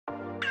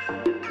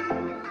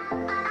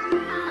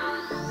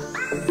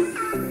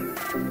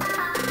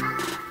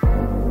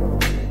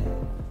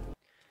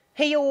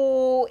Hey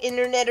yo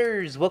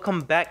interneters, welcome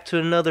back to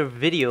another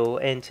video,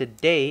 and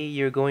today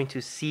you're going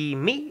to see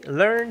me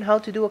learn how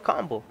to do a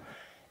combo.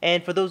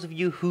 And for those of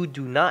you who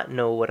do not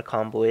know what a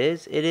combo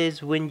is, it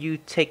is when you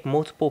take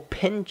multiple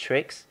pin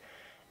tricks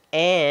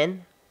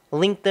and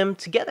link them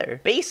together.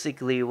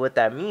 Basically what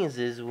that means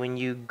is when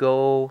you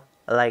go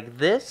like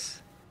this.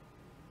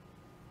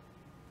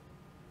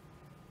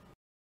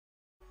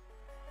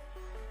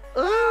 Ooh,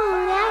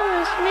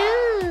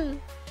 that was smooth.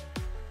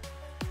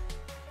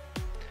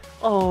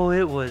 Oh,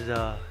 it was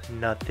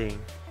nothing.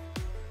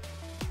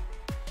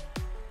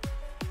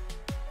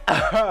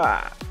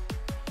 Aha!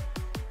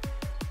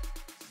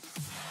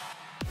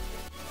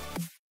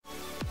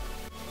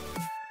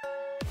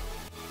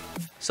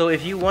 So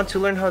if you want to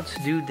learn how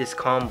to do this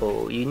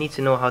combo, you need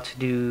to know how to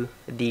do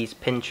these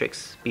pin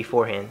tricks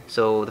beforehand.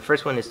 So the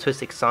first one is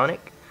Twisted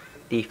Sonic.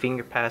 The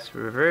finger pass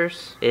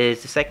reverse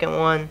is the second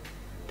one.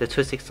 The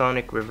Twisted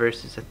Sonic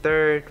reverse is the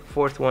third.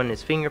 Fourth one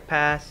is finger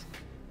pass.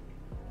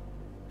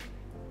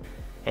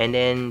 And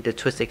then the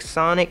Twisted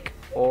Sonic,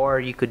 or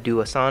you could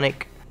do a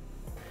Sonic.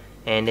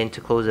 And then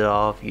to close it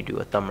off, you do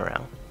a thumb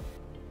around.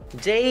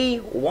 Day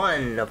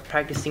 1 of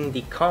practicing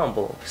the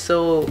combo.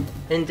 So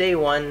in day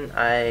 1,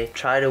 I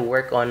try to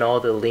work on all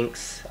the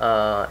links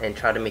and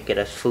try to make it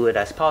as fluid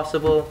as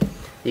possible.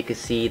 You can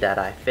see that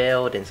I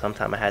failed and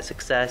sometimes I had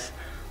success.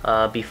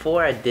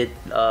 Before I did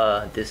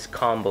this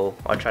combo,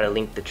 I'll try to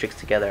link the tricks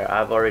together.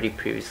 I've already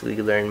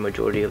previously learned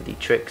majority of the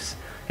tricks,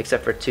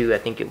 except for 2. I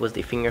think it was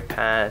the finger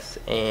pass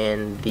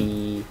and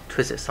the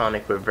Twisted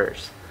Sonic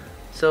reverse.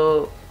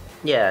 So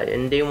yeah,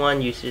 in day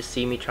 1 you just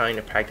see me trying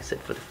to practice it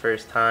for the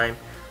first time.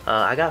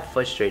 I got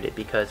frustrated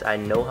because I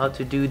know how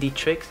to do the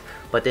tricks,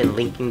 but then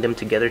linking them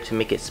together to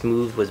make it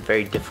smooth was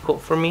very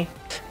difficult for me.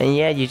 And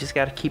yeah, you just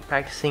gotta keep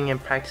practicing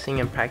and practicing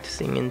and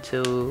practicing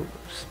until,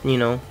 you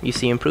know, you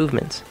see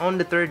improvements. On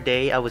the 3rd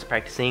day I was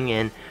practicing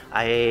and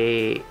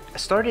I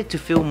started to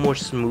feel more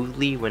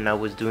smoothly when I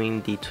was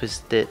doing the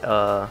Twisted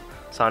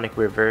Sonic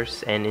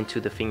reverse and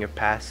into the finger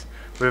pass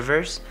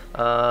reverse.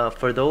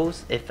 For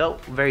those, it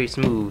felt very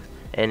smooth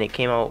and it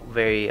came out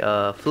very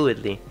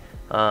fluidly.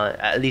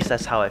 At least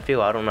that's how I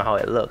feel. I don't know how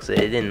it looks. It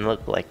didn't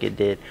look like it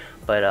did,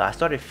 but I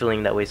started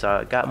feeling that way, so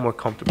I got more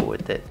comfortable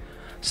with it.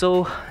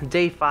 So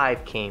day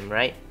 5 came,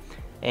 right?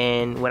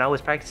 And when I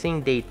was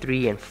practicing day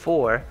 3 and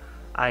 4,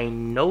 I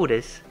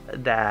noticed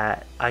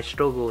that I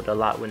struggled a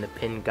lot when the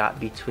pin got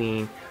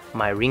between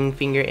my ring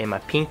finger and my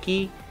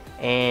pinky,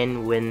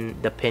 and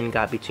when the pin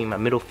got between my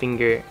middle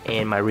finger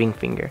and my ring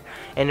finger.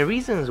 And the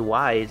reasons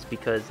why is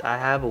because I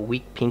have a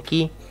weak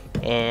pinky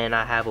and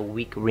I have a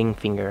weak ring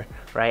finger,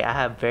 right? I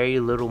have very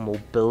little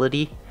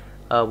mobility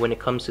when it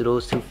comes to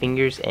those 2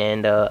 fingers,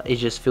 and it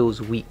just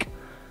feels weak.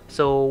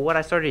 So what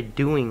I started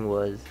doing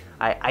was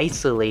I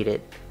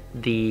isolated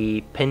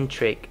the pin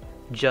trick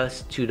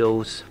just to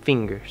those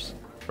fingers,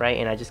 right?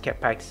 And I just kept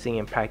practicing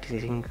and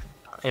practicing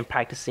and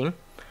practicing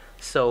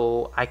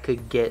so I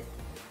could get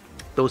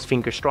those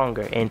fingers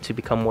stronger and to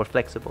become more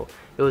flexible.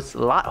 It was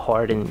a lot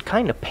hard and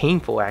kind of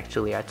painful,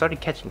 actually. I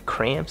started catching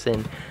cramps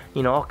and,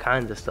 you know, all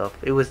kinds of stuff.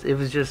 It was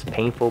just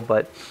painful,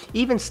 but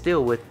even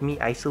still, with me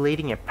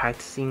isolating and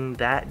practicing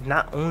that,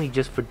 not only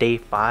just for day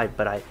 5,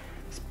 but I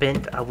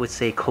spent, I would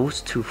say,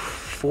 close to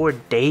 4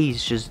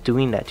 days just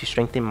doing that to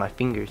strengthen my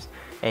fingers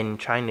and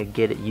trying to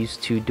get it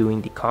used to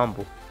doing the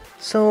combo.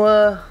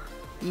 So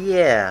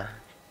yeah,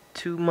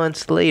 2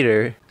 months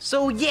later.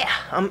 So yeah,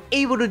 I'm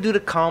able to do the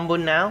combo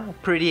now.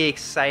 Pretty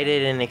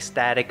excited and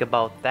ecstatic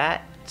about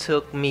that.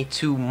 Took me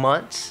 2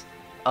 months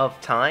of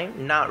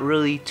time. Not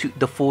really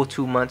the full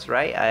 2 months,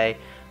 right? I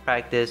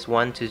practiced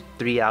 1 to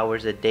 3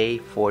 hours a day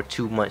for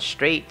 2 months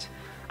straight.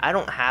 I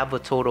don't have a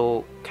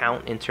total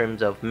count in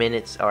terms of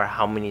minutes or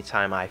how many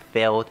times I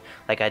failed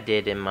like I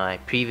did in my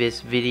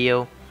previous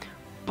video,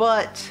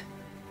 but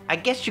I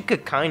guess you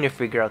could kind of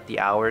figure out the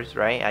hours,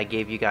 right? I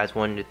gave you guys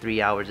 1 to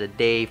 3 hours a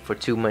day for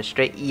 2 months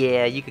straight.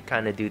 Yeah, you could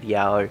kind of do the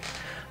hours.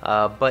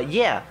 But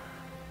yeah,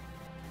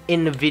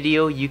 in the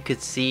video you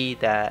could see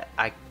that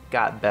I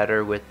got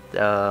better with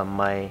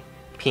my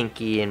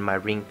pinky and my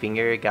ring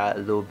finger. It got a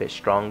little bit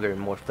stronger and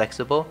more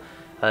flexible.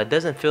 It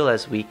doesn't feel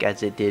as weak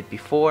as it did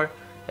before.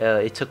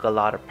 It took a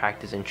lot of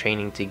practice and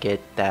training to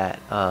get that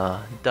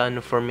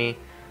done for me.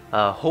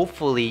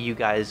 Hopefully you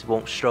guys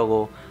won't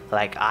struggle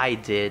like I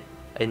did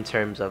in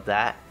terms of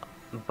that,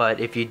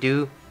 but if you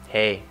do,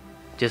 hey,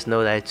 just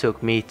know that it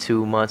took me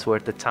 2 months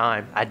worth of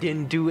time. I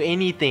didn't do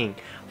anything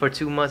for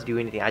 2 months.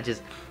 I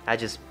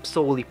just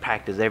solely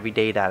practiced every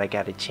day that I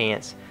got a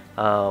chance,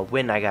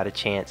 when I got a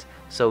chance.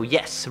 So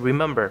yes,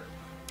 remember,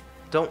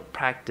 don't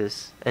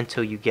practice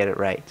until you get it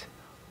right.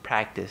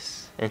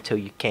 Practice until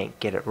you can't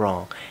get it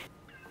wrong.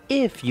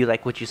 If you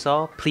like what you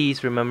saw,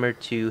 please remember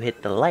to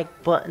hit the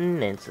like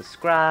button and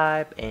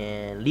subscribe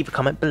and leave a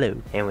comment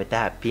below. And with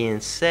that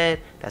being said,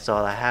 that's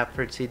all I have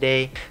for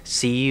today.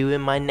 See you in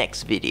my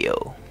next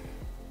video,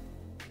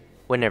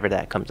 whenever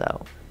that comes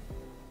out.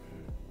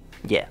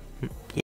 Yeah.